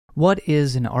What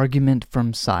is an argument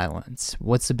from silence?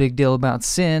 What's the big deal about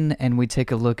sin? And we take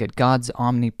a look at God's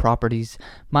omni-properties.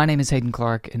 My name is Hayden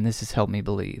Clark, and this is Help Me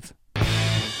Believe.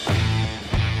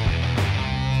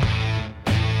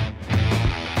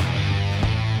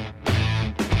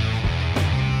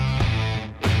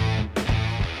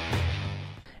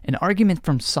 An argument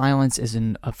from silence is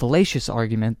a fallacious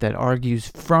argument that argues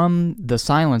from the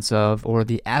silence of or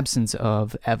the absence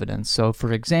of evidence. So,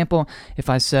 for example, if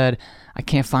I said, I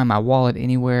can't find my wallet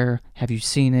anywhere, have you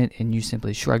seen it? And you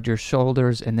simply shrugged your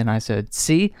shoulders, and then I said,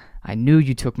 see, I knew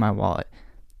you took my wallet.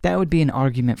 That would be an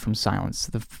argument from silence.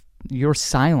 Your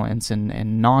silence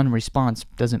and non-response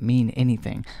doesn't mean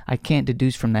anything. I can't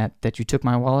deduce from that you took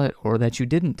my wallet or that you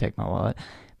didn't take my wallet.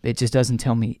 It just doesn't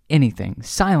tell me anything.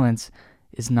 Silence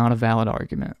is not a valid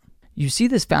argument. You see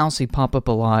this fallacy pop up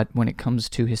a lot when it comes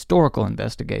to historical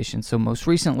investigation. So most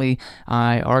recently,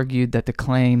 I argued that the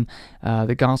claim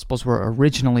the Gospels were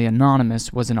originally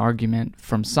anonymous was an argument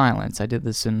from silence. I did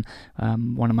this in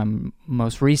one of my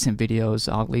most recent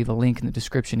videos. I'll leave a link in the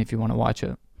description if you want to watch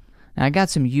it. Now, I got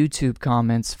some YouTube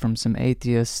comments from some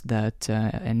atheists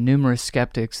and numerous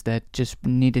skeptics that just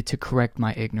needed to correct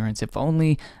my ignorance. If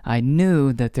only I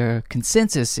knew that the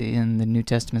consensus in the New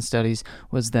Testament studies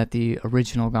was that the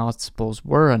original Gospels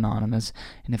were anonymous,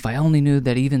 and if I only knew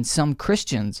that even some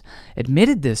Christians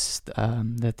admitted this,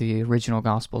 that the original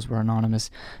Gospels were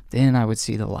anonymous, then I would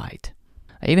see the light.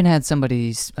 I even had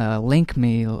somebody link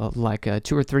me like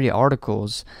 2 or 3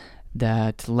 articles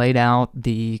that laid out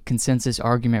the consensus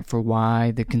argument for why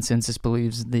the consensus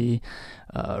believes the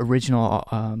original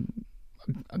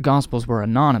Gospels were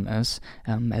anonymous,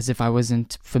 as if I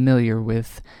wasn't familiar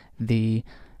with the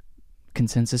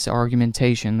consensus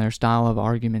argumentation, their style of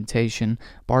argumentation.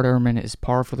 Bart Ehrman is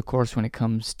par for the course when it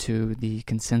comes to the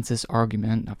consensus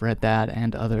argument. I've read that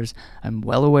and others. I'm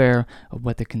well aware of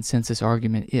what the consensus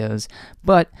argument is,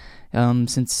 but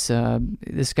since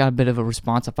this got a bit of a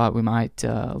response, I thought we might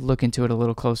look into it a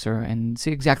little closer and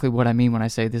see exactly what I mean when I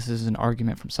say this is an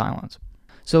argument from silence.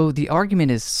 So the argument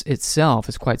itself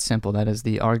is quite simple. That is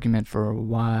the argument for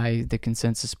why the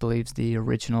consensus believes the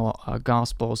original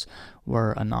Gospels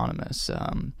were anonymous.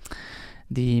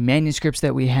 The manuscripts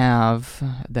that we have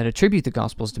that attribute the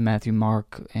Gospels to Matthew,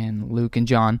 Mark, and Luke, and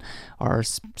John are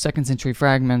 2nd century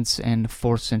fragments and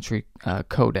 4th century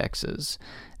codexes.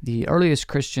 The earliest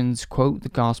Christians quote the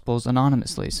Gospels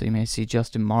anonymously, so you may see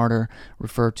Justin Martyr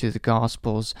refer to the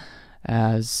Gospels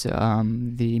as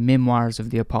the memoirs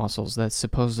of the apostles. That's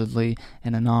supposedly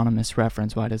an anonymous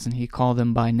reference. Why doesn't he call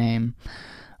them by name?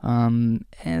 And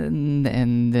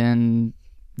then,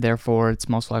 therefore, it's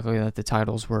most likely that the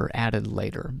titles were added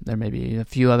later. There may be a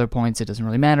few other points. It doesn't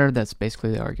really matter. That's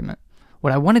basically the argument.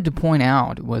 What I wanted to point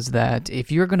out was that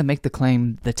if you're going to make the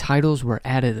claim the titles were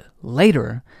added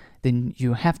later, then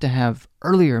you have to have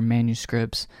earlier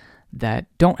manuscripts that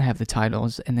don't have the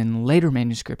titles, and then later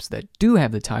manuscripts that do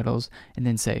have the titles, and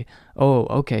then say, oh,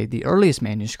 okay, the earliest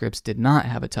manuscripts did not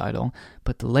have a title,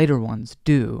 but the later ones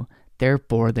do,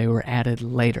 therefore they were added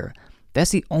later.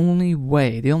 That's the only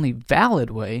way, the only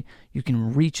valid way you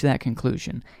can reach that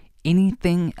conclusion.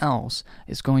 Anything else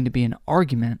is going to be an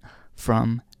argument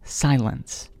from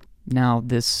silence. Now,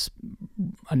 this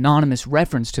anonymous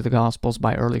reference to the Gospels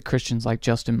by early Christians like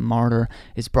Justin Martyr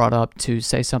is brought up to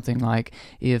say something like,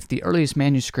 if the earliest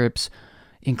manuscripts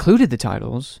included the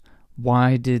titles,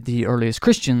 why did the earliest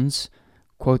Christians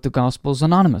quote the Gospels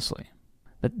anonymously?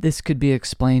 But this could be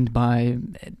explained by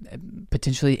a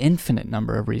potentially infinite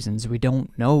number of reasons. We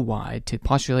don't know why. To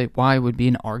postulate why would be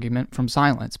an argument from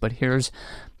silence, but here's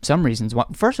some reasons.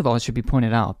 First of all, it should be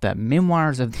pointed out that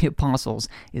Memoirs of the Apostles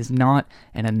is not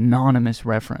an anonymous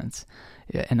reference.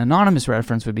 An anonymous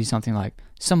reference would be something like,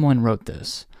 someone wrote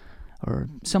this, or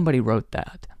somebody wrote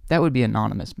that. That would be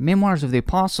anonymous. Memoirs of the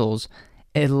Apostles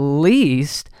at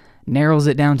least narrows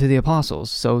it down to the apostles.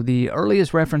 So the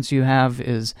earliest reference you have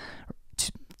is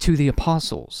to the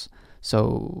apostles.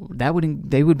 So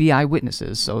they would be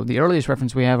eyewitnesses. So the earliest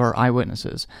reference we have are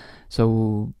eyewitnesses.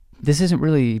 So this isn't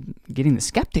really getting the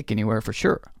skeptic anywhere for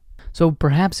sure. So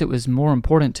perhaps it was more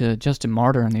important to Justin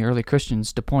Martyr and the early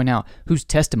Christians to point out whose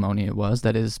testimony it was,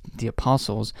 that is, the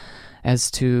apostles, as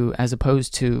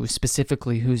opposed to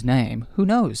specifically whose name. Who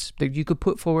knows? You could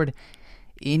put forward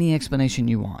any explanation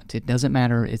you want. It doesn't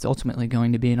matter. It's ultimately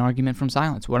going to be an argument from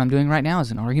silence. What I'm doing right now is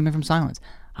an argument from silence.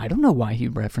 I don't know why he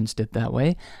referenced it that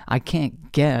way. I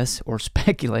can't guess or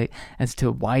speculate as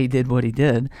to why he did what he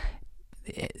did.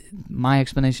 My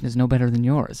explanation is no better than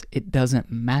yours. It doesn't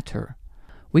matter.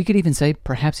 We could even say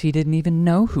perhaps he didn't even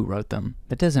know who wrote them.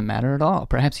 That doesn't matter at all.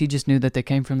 Perhaps he just knew that they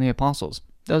came from the apostles.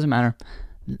 Doesn't matter.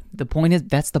 The point is,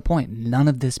 that's the point. None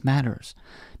of this matters,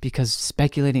 because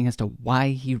speculating as to why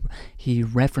he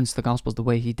referenced the Gospels the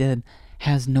way he did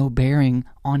has no bearing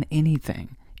on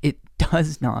anything. It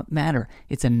does not matter.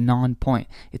 It's a non-point.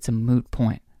 It's a moot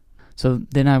point. So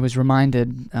then I was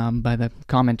reminded by the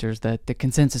commenters that the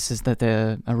consensus is that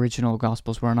the original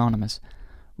Gospels were anonymous.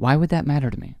 Why would that matter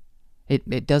to me?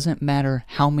 It doesn't matter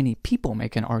how many people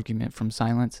make an argument from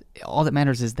silence. All that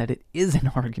matters is that it is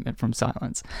an argument from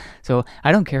silence. So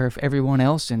I don't care if everyone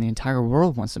else in the entire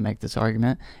world wants to make this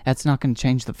argument. That's not going to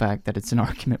change the fact that it's an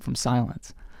argument from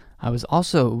silence. I was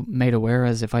also made aware,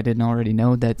 as if I didn't already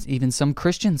know, that even some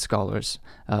Christian scholars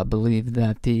believe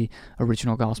that the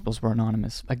original Gospels were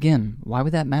anonymous. Again, why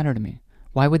would that matter to me?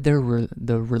 Why would the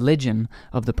religion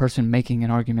of the person making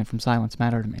an argument from silence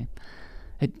matter to me?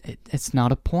 It's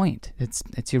not a point.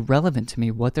 It's irrelevant to me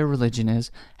what their religion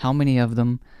is, how many of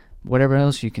them, whatever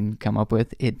else you can come up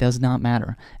with. It does not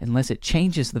matter. Unless it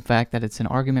changes the fact that it's an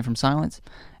argument from silence,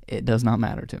 it does not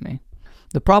matter to me.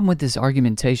 The problem with this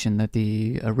argumentation that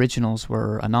the originals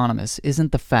were anonymous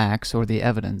isn't the facts or the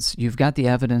evidence. You've got the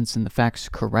evidence and the facts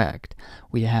correct.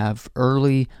 We have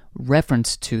early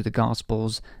reference to the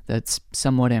Gospels that's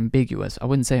somewhat ambiguous. I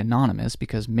wouldn't say anonymous,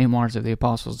 because Memoirs of the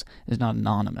Apostles is not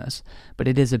anonymous, but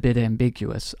it is a bit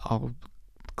ambiguous. I'll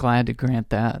glad to grant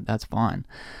that. That's fine.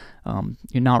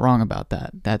 You're not wrong about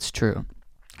that. That's true.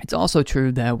 It's also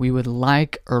true that we would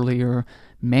like earlier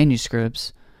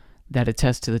manuscripts that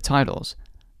attest to the titles.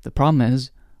 The problem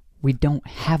is, we don't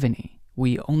have any.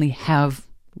 We only have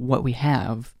what we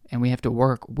have, and we have to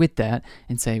work with that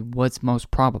and say what's most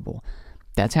probable.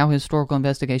 That's how historical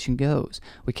investigation goes.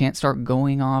 We can't start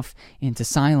going off into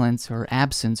silence or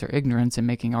absence or ignorance and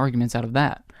making arguments out of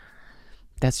that.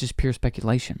 That's just pure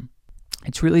speculation.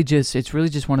 It's really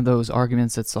just one of those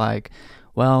arguments that's like,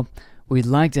 well, we'd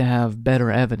like to have better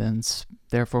evidence,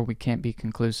 therefore we can't be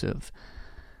conclusive.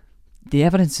 The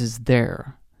evidence is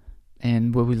there,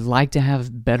 and would we like to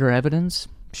have better evidence?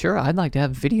 Sure, I'd like to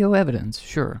have video evidence,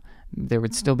 sure. There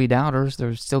would still be doubters, there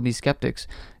would still be skeptics,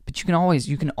 but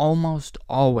you can almost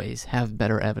always have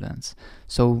better evidence.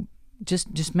 So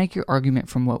just make your argument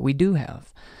from what we do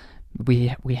have. We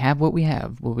have what we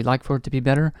have. Would we like for it to be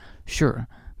better? Sure.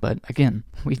 But again,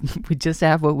 we just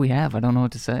have what we have. I don't know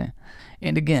what to say.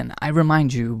 And again, I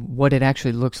remind you what it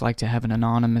actually looks like to have an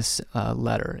anonymous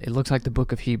letter. It looks like the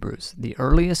Book of Hebrews. The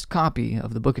earliest copy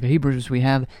of the Book of Hebrews we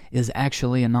have is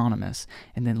actually anonymous.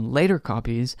 And then later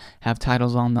copies have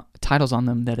titles on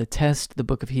them that attest the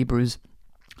Book of Hebrews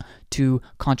to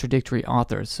contradictory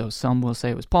authors. So some will say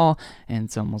it was Paul,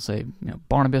 and some will say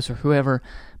Barnabas or whoever,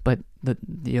 but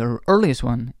the earliest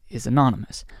one is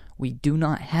anonymous. We do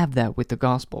not have that with the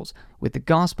Gospels. With the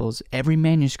Gospels, every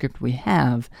manuscript we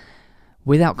have,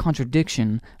 without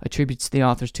contradiction, attributes the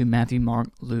authors to Matthew, Mark,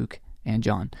 Luke, and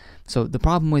John. So the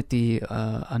problem with the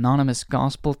anonymous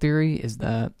gospel theory is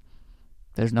that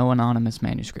there's no anonymous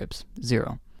manuscripts.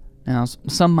 Zero. Now,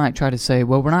 some might try to say,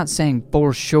 well, we're not saying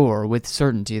for sure with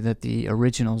certainty that the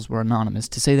originals were anonymous.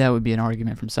 To say that would be an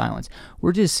argument from silence.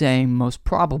 We're just saying most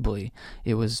probably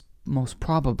it was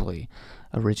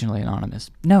originally anonymous.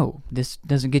 No, this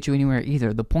doesn't get you anywhere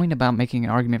either. The point about making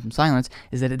an argument from silence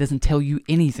is that it doesn't tell you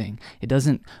anything. It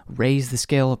doesn't raise the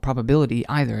scale of probability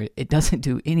either. It doesn't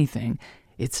do anything.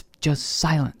 It's just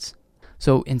silence.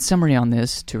 So in summary on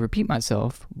this, to repeat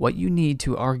myself, what you need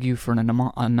to argue for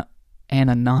an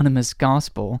anonymous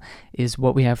gospel is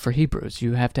what we have for Hebrews.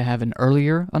 You have to have an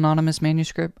earlier anonymous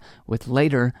manuscript with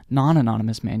later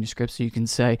non-anonymous manuscripts, so you can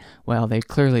say, well, they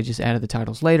clearly just added the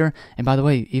titles later. And by the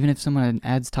way, even if someone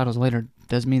adds titles later,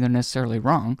 doesn't mean they're necessarily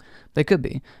wrong. They could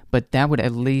be, but that would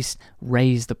at least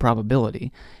raise the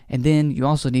probability. And then you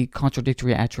also need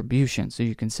contradictory attribution, so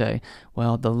you can say,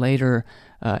 well, the later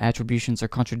attributions are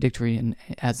contradictory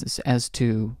as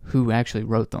to who actually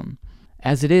wrote them.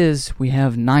 As it is, we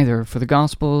have neither for the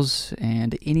Gospels,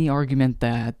 and any argument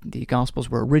that the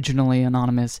Gospels were originally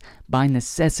anonymous by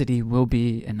necessity will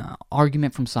be an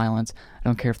argument from silence. I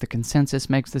don't care if the consensus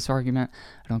makes this argument.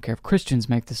 I don't care if Christians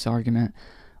make this argument.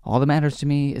 All that matters to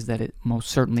me is that it most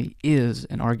certainly is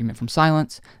an argument from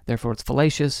silence, therefore it's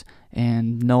fallacious,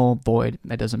 and null, void,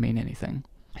 that doesn't mean anything.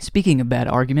 Speaking of bad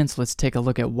arguments, let's take a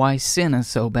look at why sin is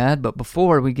so bad. But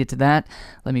before we get to that,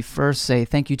 let me first say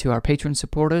thank you to our Patreon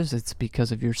supporters. It's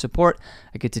because of your support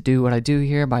I get to do what I do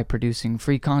here by producing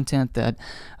free content that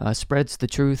spreads the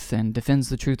truth and defends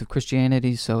the truth of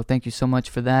Christianity. So thank you so much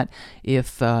for that.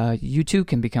 If you too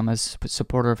can become a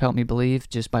supporter of Help Me Believe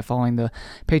just by following the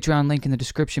Patreon link in the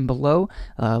description below,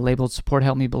 labeled Support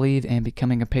Help Me Believe, and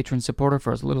becoming a Patreon supporter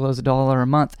for as little as $1 a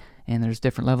month, and there's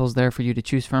different levels there for you to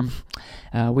choose from.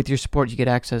 With your support, you get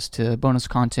access to bonus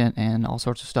content and all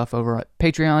sorts of stuff over at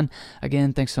Patreon.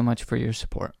 Again, thanks so much for your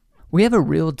support. We have a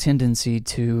real tendency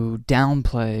to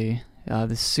downplay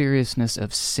the seriousness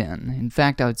of sin. In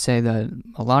fact, I would say that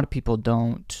a lot of people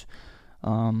don't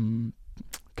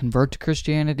convert to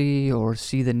Christianity or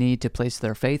see the need to place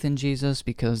their faith in Jesus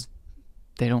because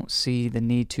they don't see the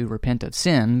need to repent of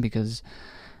sin, because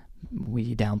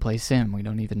we downplay sin. We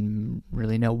don't even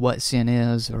really know what sin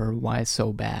is or why it's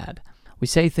so bad. We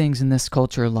say things in this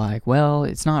culture like, well,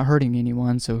 it's not hurting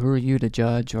anyone, so who are you to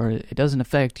judge? Or it doesn't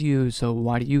affect you, so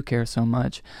why do you care so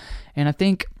much? And I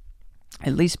think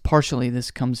at least partially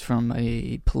this comes from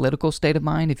a political state of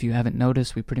mind. If you haven't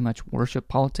noticed, we pretty much worship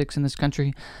politics in this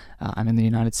country. I'm in the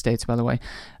United States, by the way.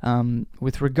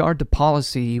 With regard to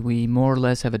policy, we more or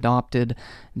less have adopted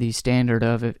the standard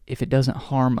of if it doesn't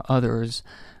harm others,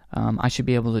 I should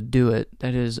be able to do it.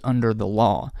 That is under the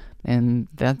law. And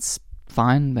that's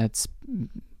fine. That's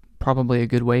probably a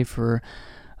good way for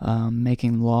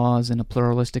making laws in a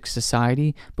pluralistic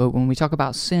society. But when we talk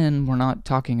about sin, we're not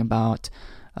talking about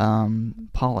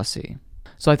policy.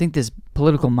 So I think this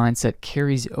political mindset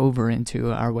carries over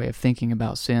into our way of thinking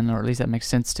about sin, or at least that makes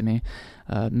sense to me.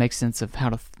 Makes sense of how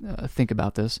to think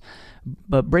about this.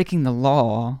 But breaking the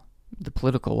law, the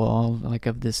political law, like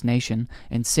of this nation,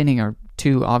 and sinning are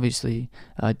two obviously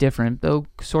different, though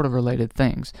sort of related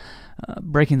things.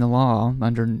 Breaking the law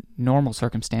under normal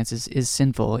circumstances is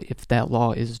sinful if that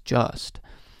law is just.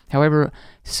 However,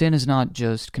 sin is not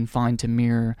just confined to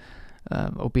mere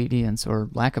obedience or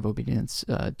lack of obedience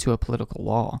to a political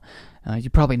law. You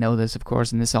probably know this, of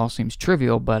course, and this all seems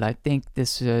trivial, but I think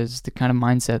this is the kind of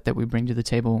mindset that we bring to the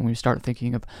table when we start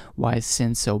thinking of why is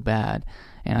sin so bad.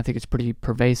 And I think it's pretty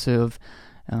pervasive.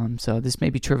 So this may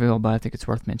be trivial, but I think it's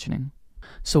worth mentioning.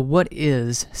 So what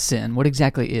is sin? What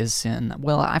exactly is sin?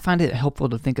 Well, I find it helpful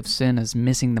to think of sin as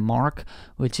missing the mark,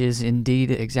 which is indeed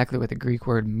exactly what the Greek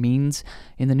word means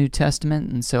in the New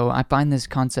Testament. And so I find this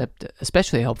concept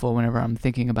especially helpful whenever I'm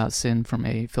thinking about sin from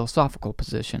a philosophical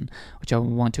position, which I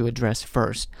want to address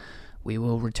first. We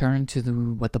will return to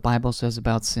what the Bible says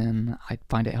about sin. I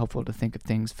find it helpful to think of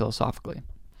things philosophically.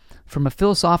 From a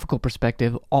philosophical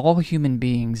perspective, all human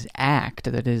beings act,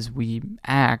 that is, we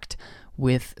act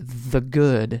with the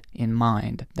good in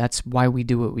mind. That's why we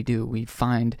do what we do. We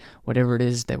find whatever it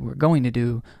is that we're going to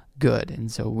do good,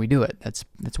 and so we do it. That's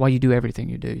why you do everything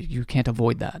you do. You can't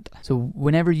avoid that. So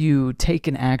whenever you take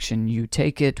an action, you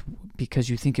take it because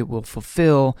you think it will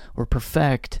fulfill or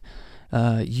perfect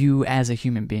you as a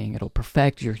human being. It'll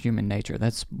perfect your human nature.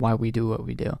 That's why we do what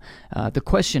we do. The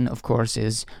question, of course,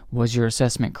 is, was your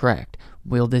assessment correct?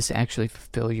 Will this actually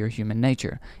fulfill your human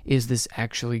nature? Is this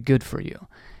actually good for you?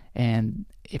 And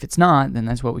if it's not, then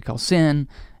that's what we call sin,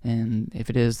 and if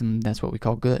it is, then that's what we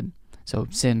call good. So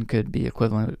sin could be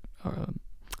equivalent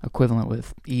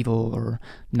with evil or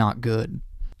not good.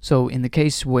 So in the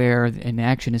case where an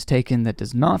action is taken that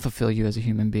does not fulfill you as a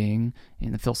human being,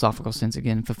 in the philosophical sense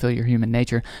again, fulfill your human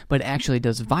nature, but actually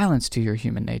does violence to your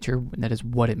human nature, that is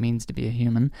what it means to be a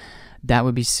human, that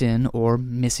would be sin or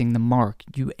missing the mark.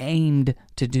 You aimed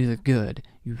to do the good.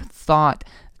 You thought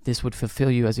this would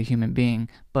fulfill you as a human being,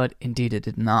 but indeed it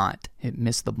did not. It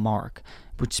missed the mark,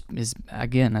 which is,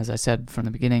 again, as I said from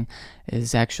the beginning,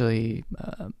 is actually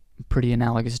pretty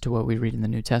analogous to what we read in the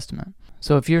New Testament.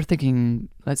 So if you're thinking,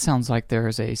 that sounds like there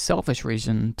is a selfish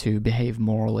reason to behave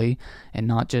morally and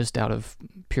not just out of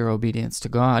pure obedience to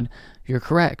God, you're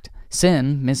correct.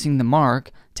 Sin, missing the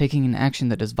mark, taking an action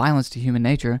that does violence to human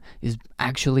nature, is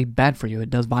actually bad for you. It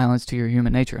does violence to your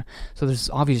human nature. So there's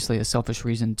obviously a selfish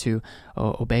reason to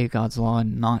obey God's law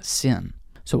and not sin.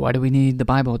 So why do we need the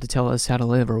Bible to tell us how to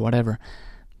live or whatever?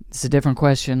 It's a different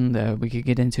question that we could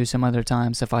get into some other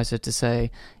time. Suffice it to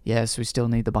say, yes, we still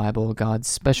need the Bible, God's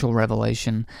special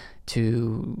revelation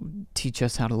to teach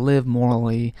us how to live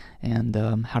morally and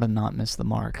how to not miss the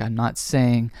mark. I'm not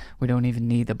saying we don't even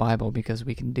need the Bible because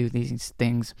we can do these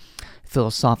things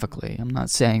philosophically. I'm not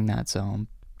saying that, so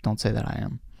don't say that I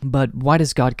am. But why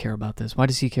does God care about this? Why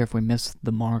does he care if we miss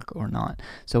the mark or not?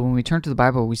 So when we turn to the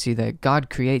Bible, we see that God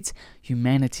creates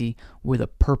humanity with a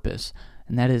purpose,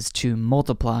 and that is to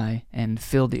multiply and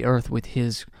fill the earth with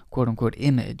his quote-unquote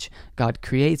image. God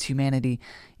creates humanity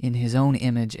in his own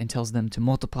image and tells them to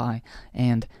multiply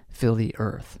and fill the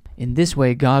earth. In this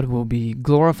way, God will be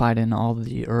glorified in all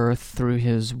the earth through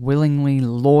his willingly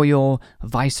loyal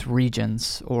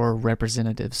vice-regents or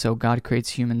representatives. So God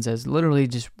creates humans as literally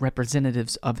just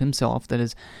representatives of himself, that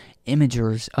is,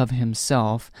 imagers of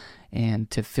himself, and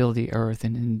to fill the earth.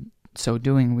 And in so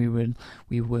doing,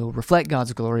 we will reflect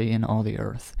God's glory in all the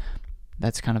earth.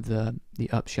 That's kind of the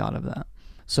upshot of that.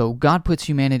 So God puts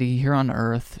humanity here on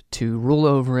earth to rule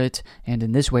over it and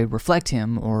in this way reflect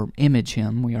him or image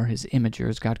him. We are his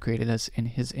imagers. God created us in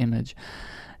his image.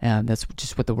 That's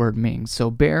just what the word means.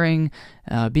 So being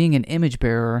an image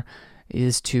bearer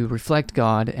is to reflect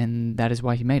God, and that is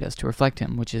why he made us, to reflect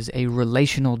him, which is a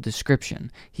relational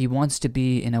description. He wants to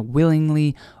be in a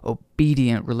willingly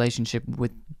obedient relationship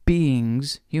with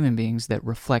human beings that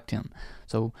reflect him.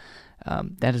 So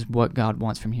that is what God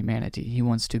wants from humanity. He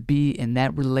wants to be in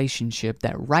that relationship,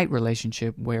 that right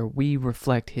relationship where we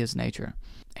reflect his nature.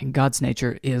 And God's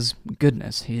nature is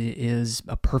goodness. He is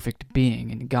a perfect being,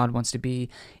 and God wants to be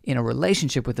in a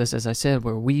relationship with us, as I said,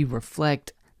 where we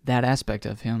reflect that aspect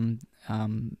of him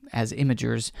as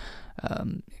imagers,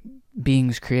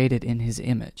 beings created in his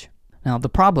image. Now, the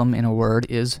problem, in a word,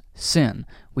 is sin.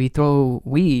 We throw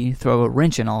a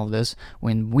wrench in all of this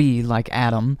when we, like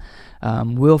Adam,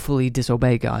 willfully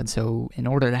disobey God. So in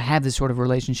order to have this sort of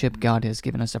relationship, God has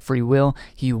given us a free will.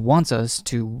 He wants us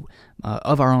to,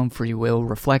 of our own free will,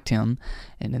 reflect him,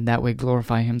 and in that way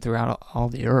glorify him throughout all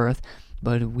the earth.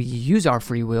 But we use our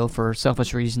free will for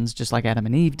selfish reasons, just like Adam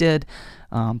and Eve did,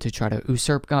 to try to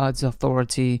usurp God's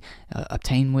authority,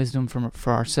 obtain wisdom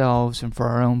for ourselves and for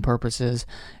our own purposes.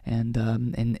 And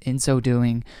in so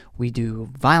doing, we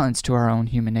do violence to our own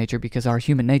human nature, because our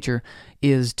human nature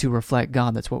is to reflect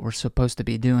God. That's what we're supposed to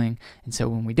be doing. And so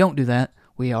when we don't do that,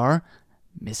 we are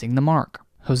missing the mark.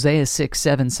 Hosea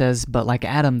 6:7 says, "But like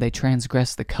Adam, they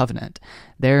transgressed the covenant.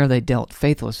 There they dealt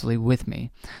faithlessly with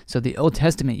me." So the Old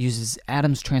Testament uses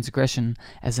Adam's transgression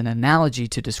as an analogy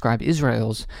to describe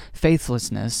Israel's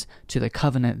faithlessness to the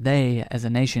covenant they, as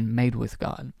a nation, made with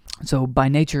God. So by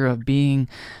nature of being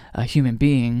a human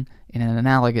being, in an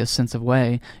analogous sense of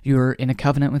way, you're in a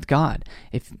covenant with God.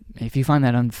 If you find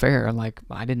that unfair, like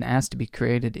I didn't ask to be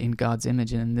created in God's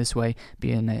image and in this way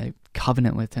be in a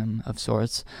covenant with him of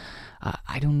sorts,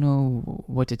 I don't know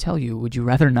what to tell you. Would you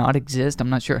rather not exist? I'm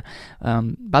not sure.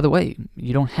 By the way,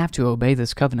 you don't have to obey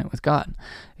this covenant with God.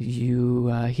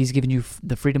 He's given you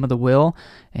the freedom of the will,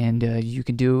 and you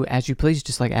can do as you please,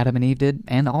 just like Adam and Eve did,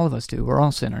 and all of us do. We're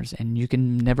all sinners, and you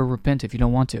can never repent if you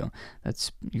don't want to.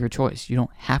 That's your choice. You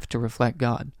don't have to reflect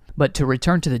God. But to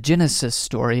return to the Genesis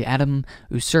story, Adam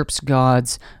usurps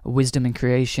God's wisdom in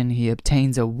creation. He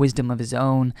obtains a wisdom of his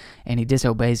own, and he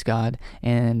disobeys God.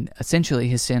 And essentially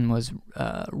his sin was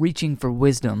reaching for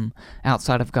wisdom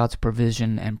outside of God's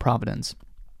provision and providence.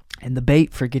 And the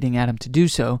bait for getting Adam to do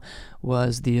so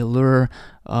was the allure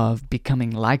of becoming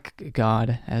like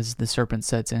God, as the serpent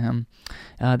said to him.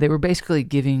 They were basically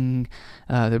giving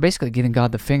God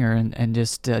the finger and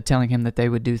just telling him that they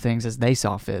would do things as they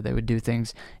saw fit. They would do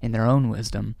things in their own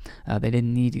wisdom. They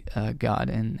didn't need God.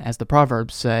 And as the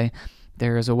Proverbs say,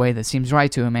 there is a way that seems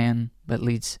right to a man, but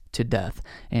leads to death.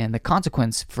 And the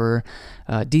consequence for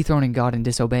dethroning God and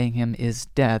disobeying him is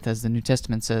death. As the New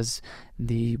Testament says,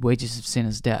 the wages of sin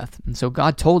is death. And so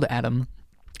God told Adam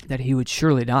that he would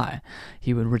surely die.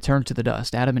 He would return to the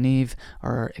dust. Adam and Eve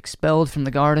are expelled from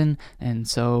the garden, and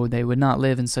so they would not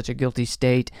live in such a guilty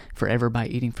state forever by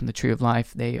eating from the tree of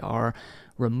life. They are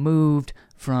removed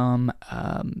from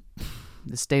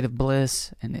the state of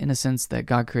bliss and innocence that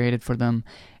God created for them,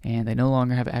 and they no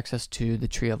longer have access to the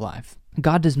tree of life.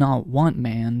 God does not want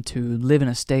man to live in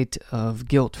a state of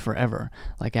guilt forever,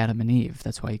 like Adam and Eve.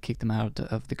 That's why he kicked them out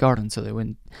of the garden, so they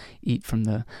wouldn't eat from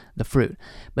the fruit.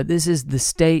 But this is the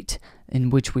state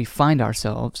in which we find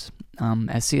ourselves.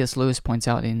 As C.S. Lewis points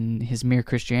out in his Mere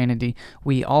Christianity,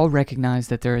 we all recognize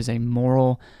that there is a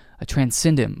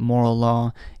transcendent moral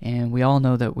law, and we all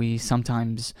know that we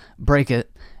sometimes break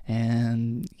it,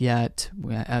 and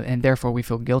therefore we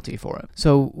feel guilty for it.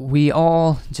 So we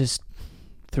all just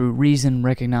through reason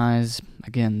recognize,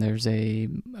 again, there's a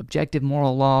objective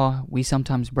moral law. We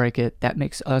sometimes break it. That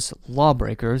makes us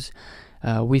lawbreakers.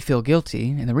 We feel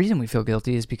guilty, and the reason we feel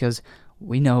guilty is because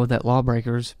we know that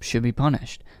lawbreakers should be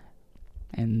punished.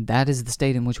 And that is the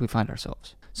state in which we find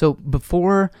ourselves. So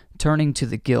before turning to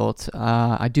the guilt,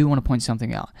 I do want to point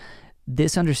something out.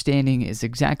 This understanding is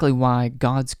exactly why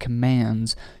God's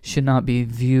commands should not be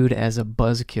viewed as a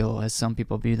buzzkill, as some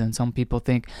people view them. Some people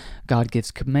think God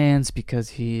gives commands because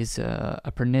he's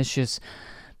a pernicious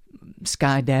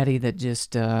sky daddy that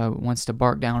just wants to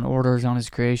bark down orders on his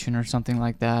creation or something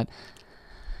like that.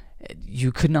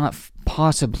 You could not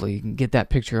possibly get that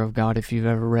picture of God if you've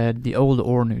ever read the Old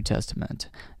or New Testament.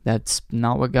 That's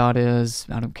not what God is.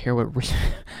 I don't care what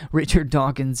Richard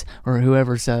Dawkins or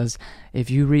whoever says.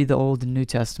 If you read the Old and New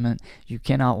Testament, you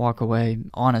cannot walk away,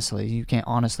 honestly, you can't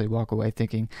honestly walk away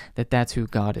thinking that that's who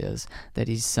God is, that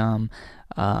he's some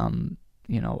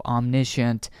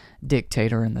omniscient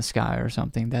dictator in the sky or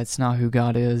something. That's not who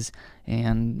God is,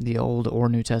 and the Old or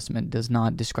New Testament does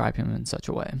not describe him in such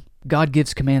a way. God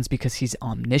gives commands because he's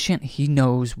omniscient. He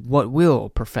knows what will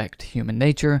perfect human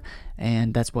nature,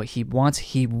 and that's what he wants.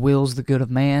 He wills the good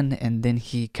of man, and then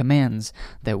he commands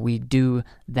that we do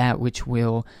that which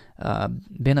will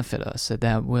benefit us,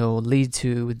 that will lead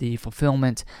to the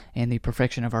fulfillment and the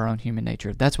perfection of our own human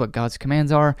nature. That's what God's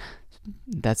commands are.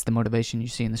 That's the motivation you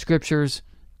see in the scriptures.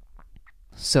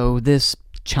 So this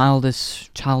childish,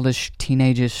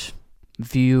 teenage-ish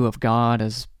view of God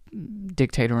as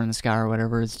dictator in the sky or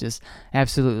whatever is just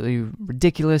absolutely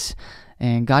ridiculous.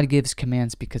 And God gives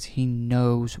commands because he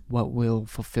knows what will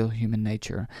fulfill human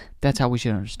nature. That's how we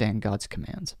should understand God's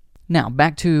commands. Now,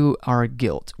 back to our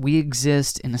guilt. We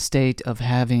exist in a state of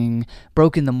having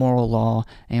broken the moral law,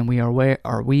 and we are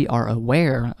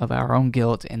aware of our own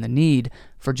guilt and the need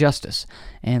for justice.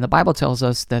 And the Bible tells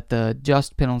us that the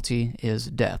just penalty is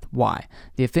death. Why?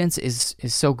 The offense is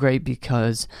so great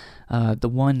because the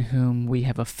one whom we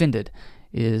have offended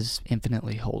is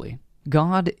infinitely holy.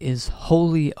 God is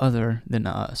wholly other than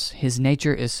us. His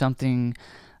nature is something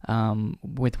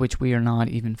with which we are not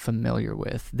even familiar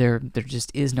with. There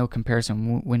just is no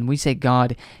comparison. When we say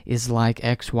God is like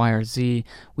X, Y, or Z,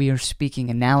 we are speaking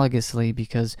analogously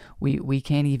because we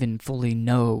can't even fully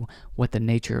know what the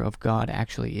nature of God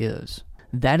actually is.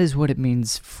 That is what it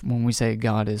means when we say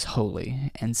God is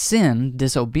holy. And sin,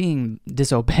 disobeying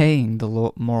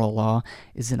the moral law,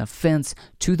 is an offense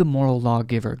to the moral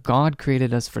lawgiver. God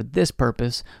created us for this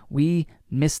purpose. We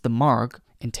miss the mark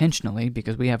intentionally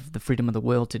because we have the freedom of the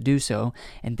will to do so,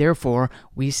 and therefore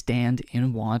we stand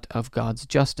in want of God's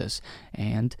justice.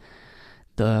 And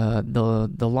the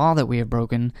law that we have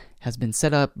broken has been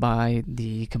set up by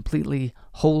the completely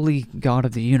holy God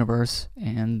of the universe,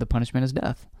 and the punishment is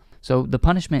death. So the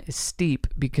punishment is steep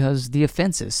because the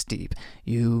offense is steep.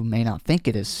 You may not think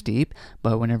it is steep,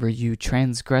 but whenever you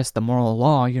transgress the moral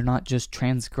law, you're not just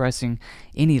transgressing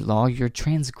any law, you're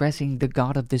transgressing the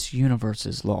God of this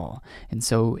universe's law. And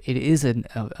so it is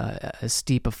a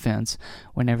steep offense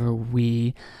whenever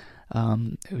we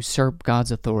usurp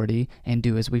God's authority and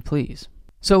do as we please.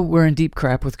 So we're in deep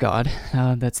crap with God.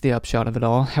 That's the upshot of it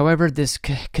all. However, this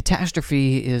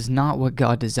catastrophe is not what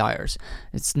God desires.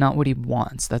 It's not what he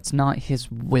wants. That's not his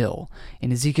will.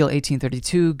 In Ezekiel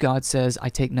 18:32, God says, "I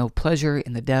take no pleasure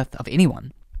in the death of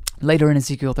anyone." Later in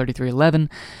Ezekiel 33:11,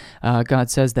 God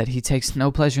says that he takes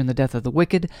no pleasure in the death of the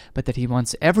wicked, but that he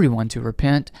wants everyone to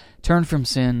repent, turn from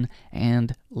sin,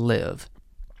 and live.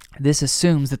 This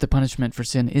assumes that the punishment for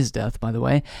sin is death, by the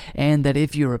way, and that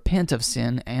if you repent of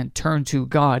sin and turn to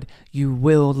God, you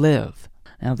will live.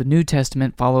 Now, the New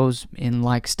Testament follows in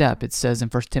like step. It says in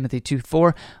 1 Timothy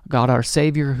 2:4, God our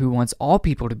Savior, who wants all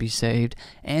people to be saved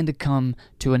and to come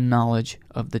to a knowledge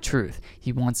of the truth.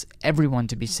 He wants everyone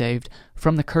to be saved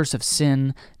from the curse of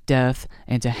sin, death,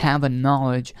 and to have a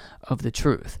knowledge of the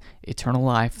truth, eternal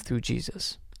life through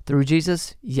Jesus. Through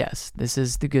Jesus, yes, this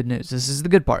is the good news. This is the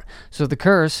good part. So the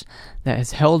curse that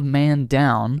has held man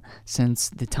down since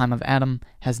the time of Adam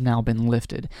has now been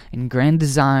lifted. In grand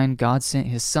design, God sent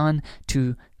his Son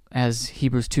to, as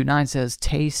Hebrews 2:9 says,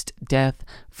 taste death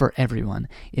for everyone.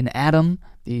 In Adam,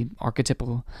 the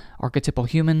archetypal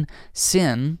human,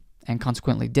 sin and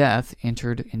consequently death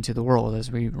entered into the world,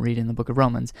 as we read in the book of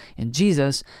Romans. In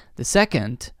Jesus, the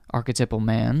second archetypal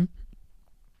man,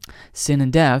 sin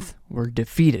and death were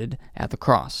defeated at the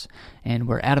cross. And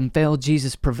where Adam failed,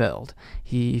 Jesus prevailed.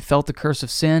 He felt the curse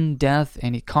of sin, death,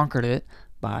 and he conquered it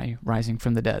by rising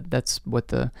from the dead. That's what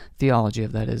the theology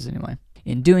of that is anyway.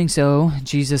 In doing so,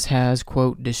 Jesus has,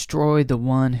 quote, destroyed the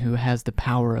one who has the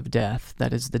power of death,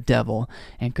 that is the devil,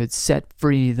 and could set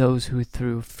free those who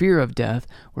through fear of death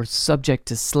were subject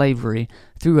to slavery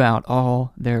throughout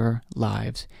all their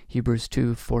lives. Hebrews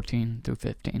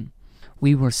 2:14-15.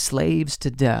 We were slaves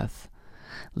to death,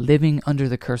 living under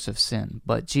the curse of sin,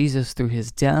 but Jesus, through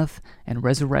his death and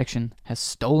resurrection, has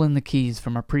stolen the keys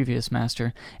from our previous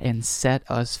master and set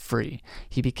us free.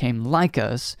 He became like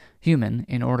us, human,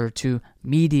 in order to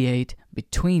mediate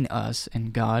between us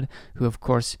and God, who of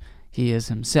course he is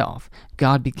himself.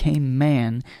 God became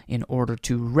man in order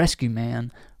to rescue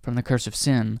man from the curse of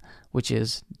sin, which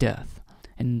is death.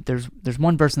 And there's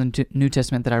one verse in the New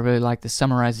Testament that I really like that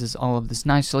summarizes all of this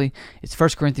nicely. It's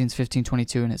 1 Corinthians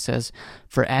 15:22, and it says,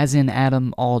 "For as in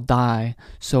Adam all die,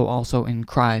 so also in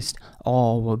Christ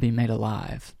all will be made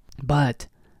alive." But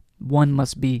one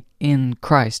must be in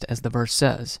Christ, as the verse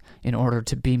says, in order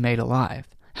to be made alive.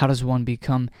 How does one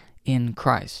become in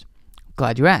Christ?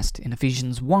 Glad you asked. In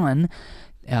Ephesians 1,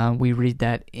 we read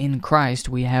that in Christ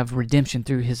we have redemption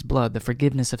through his blood, the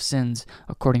forgiveness of sins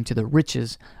according to the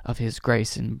riches of his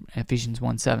grace in Ephesians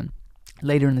 1:7.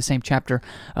 Later in the same chapter,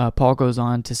 Paul goes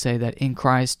on to say that in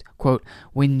Christ, quote,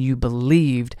 when you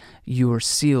believed, you were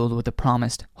sealed with the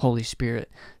promised Holy Spirit.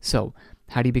 So,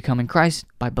 how do you become in Christ?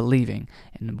 By believing.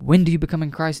 And when do you become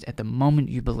in Christ? At the moment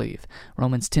you believe.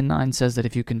 Romans 10:9 says that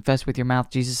if you confess with your mouth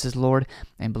Jesus is Lord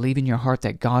and believe in your heart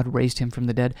that God raised him from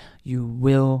the dead, you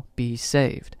will be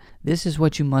saved. This is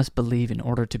what you must believe in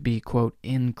order to be, quote,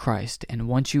 in Christ. And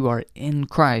once you are in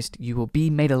Christ, you will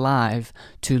be made alive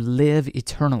to live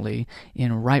eternally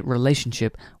in right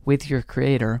relationship with your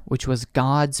Creator, which was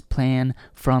God's plan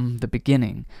from the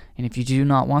beginning. And if you do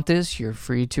not want this, you're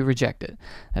free to reject it.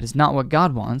 That is not what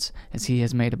God wants, as he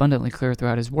has made abundantly clear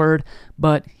throughout his word,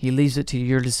 but he leaves it to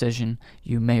your decision.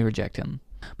 You may reject him.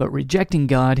 But rejecting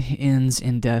God ends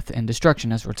in death and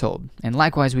destruction, as we're told. And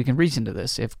likewise, we can reason to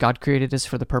this. If God created us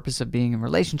for the purpose of being in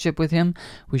relationship with him,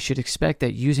 we should expect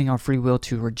that using our free will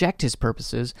to reject his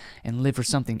purposes and live for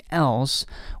something else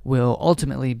will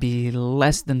ultimately be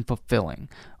less than fulfilling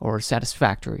or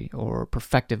satisfactory or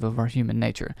perfective of our human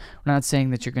nature. We're not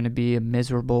saying that you're going to be a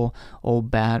miserable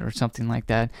old bat or something like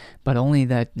that, but only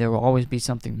that there will always be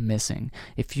something missing.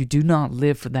 If you do not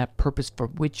live for that purpose for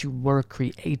which you were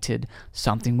created,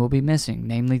 something will be missing,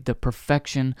 namely the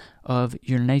perfection of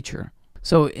your nature.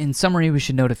 So, in summary, we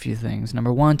should note a few things.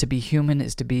 Number one, to be human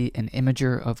is to be an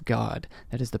imager of God.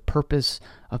 That is the purpose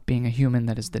of being a human.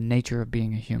 That is the nature of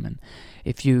being a human.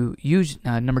 If you use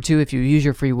number two, if you use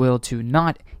your free will to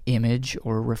not image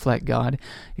or reflect God,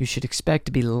 you should expect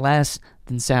to be less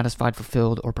than satisfied,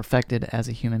 fulfilled, or perfected as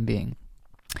a human being.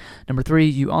 Number three,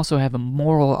 you also have a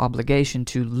moral obligation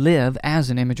to live as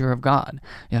an imager of God.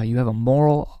 You have a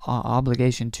moral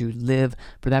obligation to live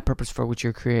for that purpose for which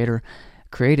your Creator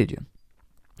created you.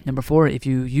 Number four, if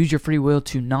you use your free will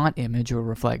to not image or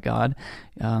reflect God,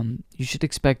 you should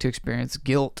expect to experience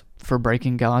guilt for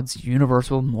breaking God's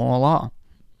universal moral law.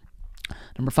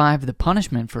 Number five, the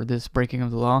punishment for this breaking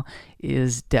of the law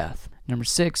is death. Number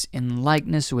six, in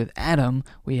likeness with Adam,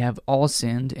 we have all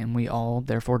sinned, and we all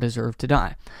therefore deserve to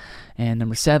die. And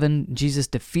number seven, Jesus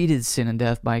defeated sin and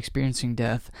death by experiencing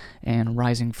death and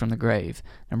rising from the grave.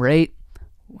 Number eight,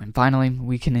 and finally,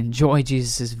 we can enjoy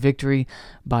Jesus' victory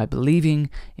by believing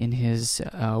in his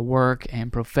work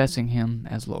and professing him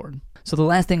as Lord. So the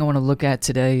last thing I want to look at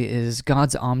today is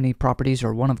God's omni-properties,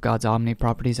 or one of God's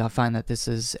omni-properties. I find that this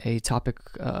is a topic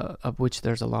of which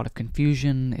there's a lot of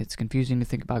confusion. It's confusing to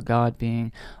think about God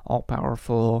being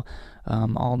all-powerful,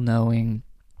 all-knowing,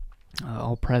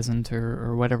 all-present,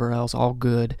 or whatever else, all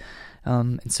good.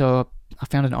 And so I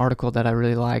found an article that I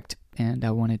really liked, and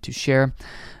I wanted to share.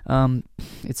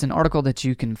 It's an article that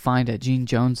you can find at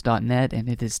genejones.net, and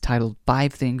it is titled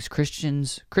 5 Things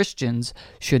Christians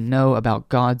Should Know About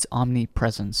God's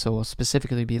Omnipresence. So we'll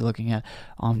specifically be looking at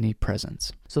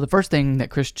omnipresence. So the first thing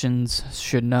that Christians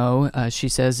should know, she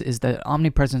says, is that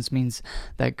omnipresence means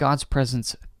that God's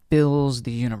presence fills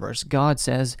the universe. God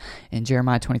says in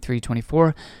Jeremiah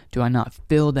 23:24, "Do I not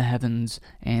fill the heavens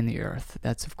and the earth?"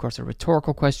 That's, of course, a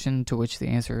rhetorical question to which the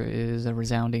answer is a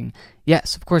resounding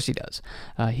yes, of course he does.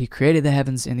 He created the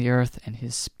heavens and the earth, and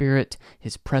his spirit,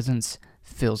 his presence,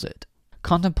 fills it.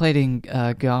 Contemplating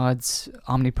God's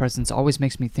omnipresence always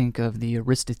makes me think of the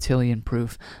Aristotelian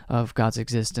proof of God's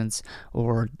existence,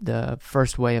 or the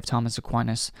first way of Thomas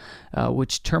Aquinas,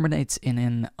 which terminates in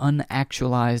an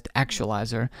unactualized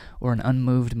actualizer, or an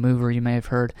unmoved mover, you may have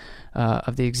heard,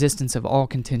 of the existence of all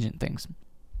contingent things.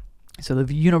 So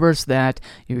the universe that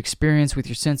you experience with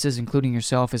your senses, including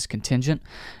yourself, is contingent.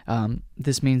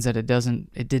 This means that it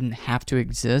didn't have to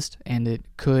exist, and it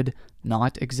could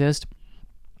not exist.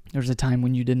 There's a time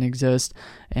when you didn't exist,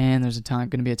 and there's going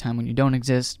to be a time when you don't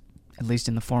exist, at least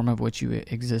in the form of which you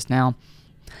exist now.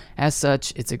 As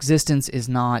such, its existence is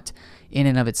not in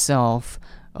and of itself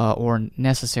or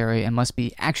necessary, and must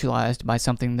be actualized by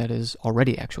something that is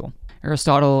already actual.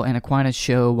 Aristotle and Aquinas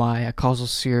show why a causal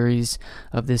series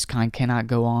of this kind cannot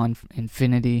go on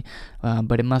infinity,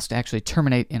 but it must actually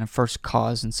terminate in a first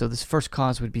cause. And so this first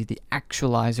cause would be the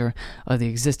actualizer of the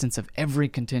existence of every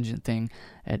contingent thing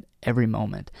at every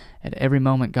moment. At every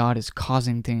moment, God is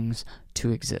causing things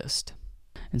to exist.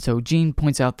 And so Gene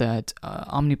points out that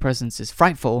omnipresence is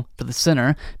frightful for the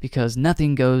sinner because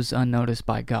nothing goes unnoticed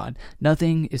by God.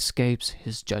 Nothing escapes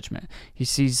his judgment. He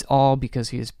sees all because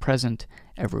he is present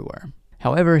everywhere.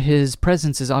 However, his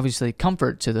presence is obviously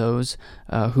comfort to those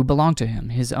who belong to him.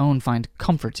 His own find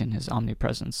comfort in his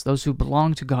omnipresence. Those who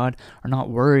belong to God are not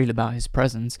worried about his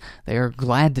presence. They are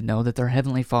glad to know that their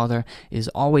Heavenly Father is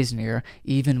always near,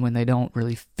 even when they don't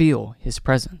really feel his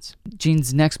presence.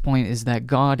 Gene's next point is that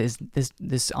God is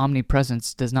this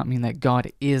omnipresence does not mean that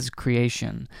God is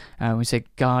creation. When we say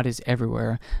God is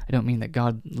everywhere, I don't mean that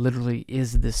God literally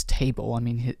is this table. I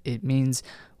mean, it means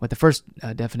what the first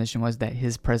definition was, that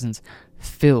his presence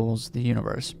fills the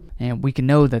universe. And we can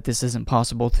know that this isn't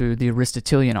possible through the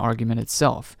Aristotelian argument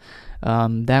itself.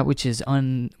 That which is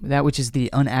the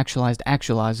unactualized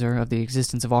actualizer of the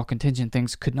existence of all contingent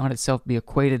things could not itself be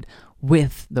equated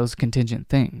with those contingent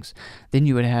things. Then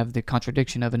you would have the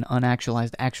contradiction of an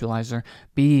unactualized actualizer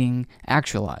being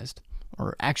actualized,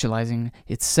 or actualizing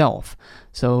itself.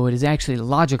 So it is actually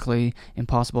logically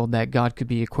impossible that God could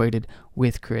be equated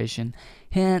with creation.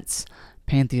 Hence,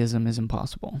 pantheism is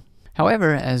impossible.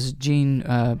 However, as Gene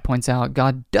points out,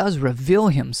 God does reveal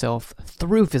himself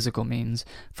through physical means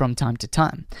from time to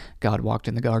time. God walked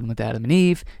in the garden with Adam and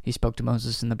Eve. He spoke to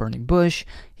Moses in the burning bush.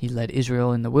 He led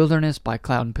Israel in the wilderness by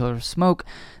cloud and pillar of smoke.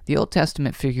 The Old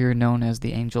Testament figure known as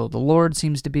the angel of the Lord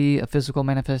seems to be a physical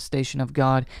manifestation of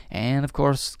God. And, of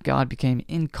course, God became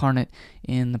incarnate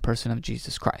in the person of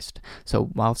Jesus Christ. So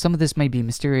while some of this may be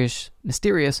mysterious,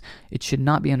 it should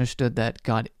not be understood that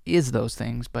God is those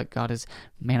things, but God is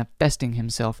manifesting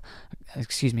himself.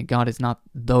 God is not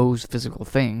those physical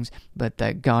things, but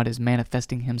that God is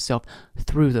manifesting himself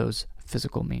through those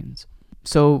physical means.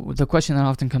 So the question that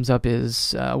often comes up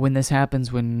is when this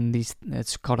happens,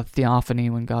 it's called a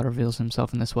theophany, when God reveals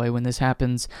himself in this way, when this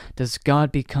happens, does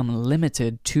God become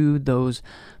limited to those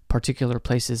particular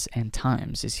places and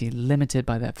times? Is he limited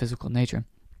by that physical nature?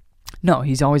 No,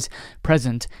 he's always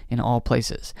present in all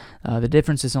places. The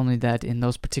difference is only that in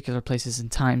those particular places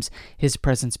and times, his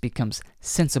presence becomes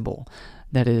sensible.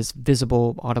 That is,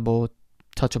 visible, audible,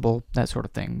 touchable, that sort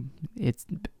of thing. It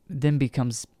then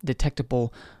becomes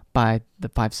detectable by the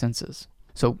five senses.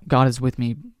 So God is with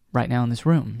me right now in this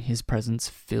room. His presence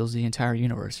fills the entire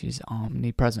universe. He's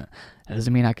omnipresent. That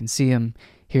doesn't mean I can see him,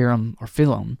 hear him, or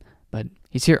feel him, but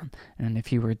he's here. And if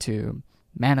he were to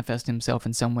manifest himself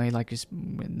in some way, like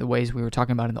the ways we were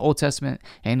talking about in the Old Testament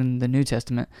and in the New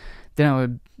Testament, then I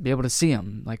would be able to see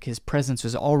him. Like his presence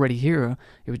was already here.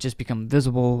 It would just become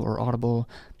visible or audible,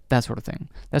 that sort of thing.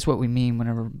 That's what we mean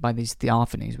whenever by these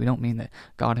theophanies. We don't mean that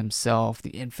God himself,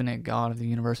 the infinite God of the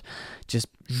universe, just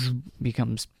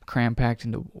becomes cram-packed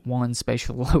into one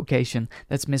spatial location.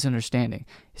 That's misunderstanding.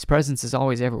 His presence is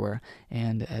always everywhere,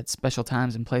 and at special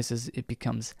times and places it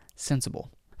becomes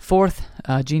sensible. Fourth,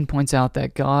 Gene points out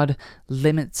that God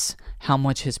limits how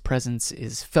much his presence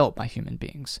is felt by human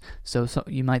beings. So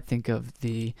you might think of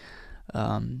the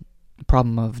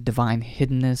problem of divine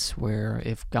hiddenness, where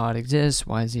if God exists,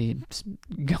 why is he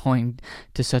going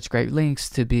to such great lengths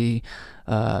to be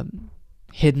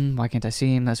hidden? Why can't I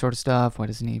see him? That sort of stuff. Why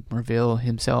doesn't he reveal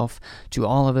himself to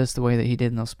all of us the way that he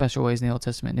did in those special ways in the Old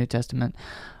Testament, New Testament?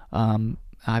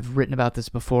 I've written about this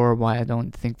before, why I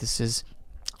don't think this is.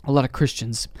 A lot of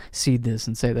Christians see this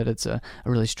and say that it's a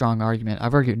really strong argument.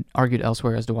 I've argued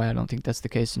elsewhere as to why I don't think that's the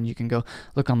case, and you can go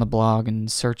look on the blog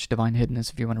and search divine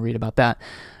hiddenness if you want to read about that.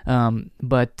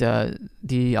 But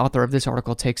the author of this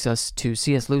article takes us to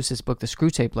C.S. Lewis's book, The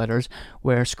Screwtape Letters,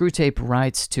 where Screwtape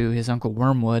writes to his uncle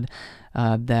Wormwood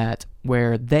that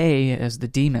where they, as the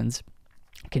demons,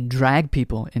 can drag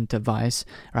people into vice,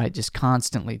 right? Just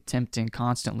constantly tempting,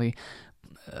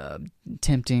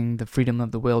 tempting the freedom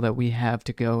of the will that we have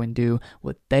to go and do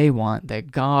what they want,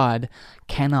 that God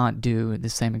cannot do the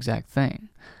same exact thing.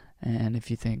 And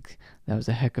if you think that was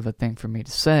a heck of a thing for me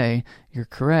to say, you're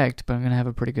correct, but I'm going to have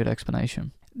a pretty good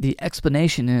explanation. The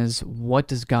explanation is, what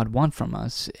does God want from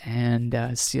us?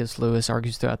 And C.S. Lewis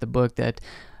argues throughout the book that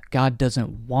God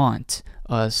doesn't want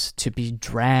us to be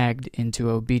dragged into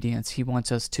obedience. He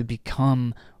wants us to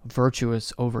become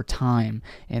virtuous over time,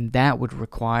 and that would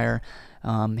require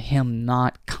him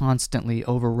not constantly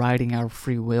overriding our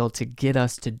free will to get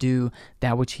us to do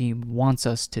that which he wants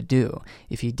us to do.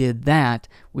 If he did that,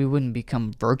 we wouldn't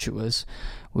become virtuous.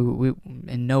 We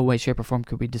in no way, shape, or form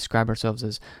could we describe ourselves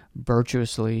as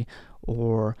virtuously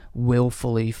or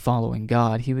willfully following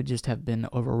God. He would just have been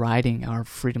overriding our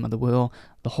freedom of the will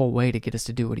the whole way to get us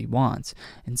to do what he wants.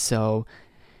 And so,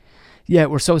 yeah,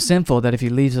 we're so sinful that if he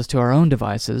leaves us to our own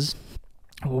devices,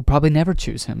 we'll probably never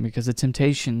choose him because the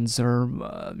temptations are,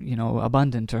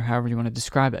 abundant, or however you want to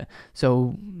describe it.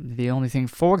 So the only thing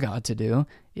for God to do,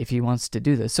 if he wants to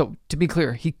do this. So to be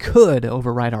clear, he could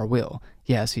override our will.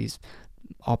 Yes, he's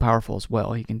all-powerful as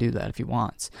well. He can do that if he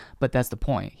wants. But that's the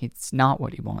point. It's not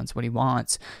what he wants. What he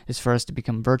wants is for us to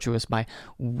become virtuous by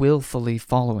willfully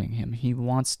following him. He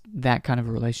wants that kind of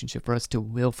a relationship, for us to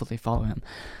willfully follow him.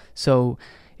 So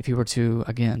if he were to,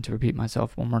 again, to repeat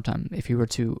myself one more time, if he were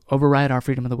to override our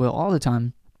freedom of the will all the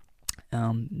time,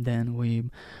 then we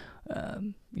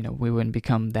wouldn't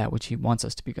become that which he wants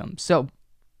us to become. So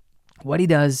what he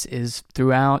does is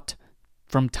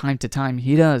from time to time,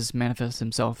 he does manifest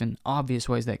himself in obvious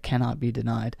ways that cannot be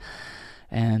denied.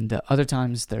 And other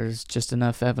times, there's just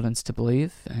enough evidence to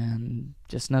believe and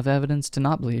just enough evidence to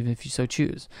not believe if you so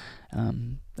choose.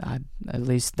 At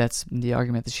least that's the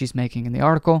argument that she's making in the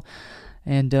article,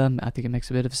 and I think it makes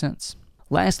a bit of sense.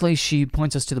 Lastly, she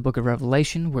points us to the book of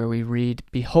Revelation, where we read,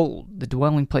 "Behold, the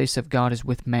dwelling place of God is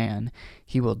with man.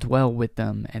 He will dwell with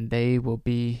them, and they will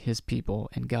be his people,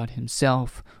 and God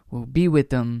himself will be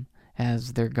with them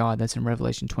as their God." That's in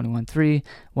Revelation 21:3.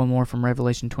 One more from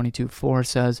Revelation 22:4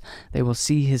 says, "They will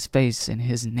see his face, and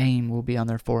his name will be on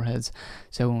their foreheads."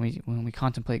 So when we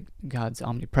contemplate God's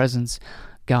omnipresence,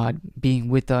 God being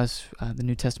with us, the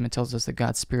New Testament tells us that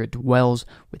God's Spirit dwells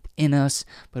within us,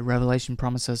 but Revelation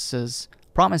promises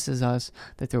us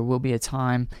that there will be a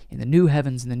time in the new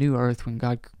heavens and the new earth when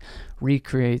God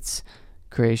recreates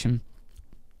creation.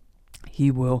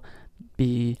 He will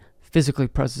be physically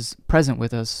present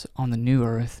with us on the new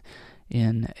earth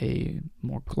in a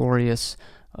more glorious,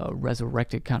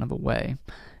 resurrected kind of a way.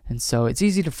 And so it's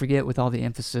easy to forget with all the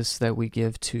emphasis that we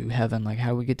give to heaven, like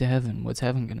how we get to heaven, what's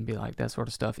heaven going to be like, that sort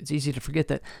of stuff. It's easy to forget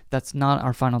that that's not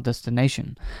our final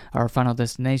destination. Our final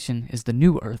destination is the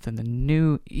new earth and the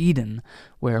new Eden,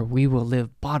 where we will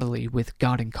live bodily with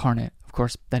God incarnate. Of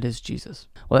course, that is Jesus.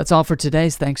 Well, that's all for today.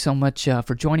 Thanks so much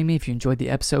for joining me. If you enjoyed the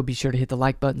episode, be sure to hit the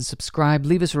like button, subscribe,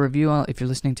 leave us a review if you're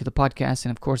listening to the podcast.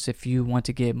 And of course, if you want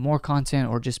to get more content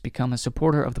or just become a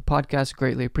supporter of the podcast,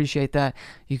 greatly appreciate that.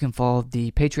 You can follow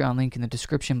the Patreon link in the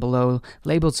description below,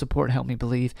 labeled Support Help Me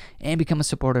Believe, and become a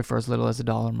supporter for as little as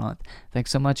 $1 a month.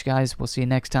 Thanks so much, guys. We'll see you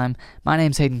next time. My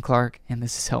name's Hayden Clark, and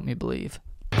this is Help Me Believe.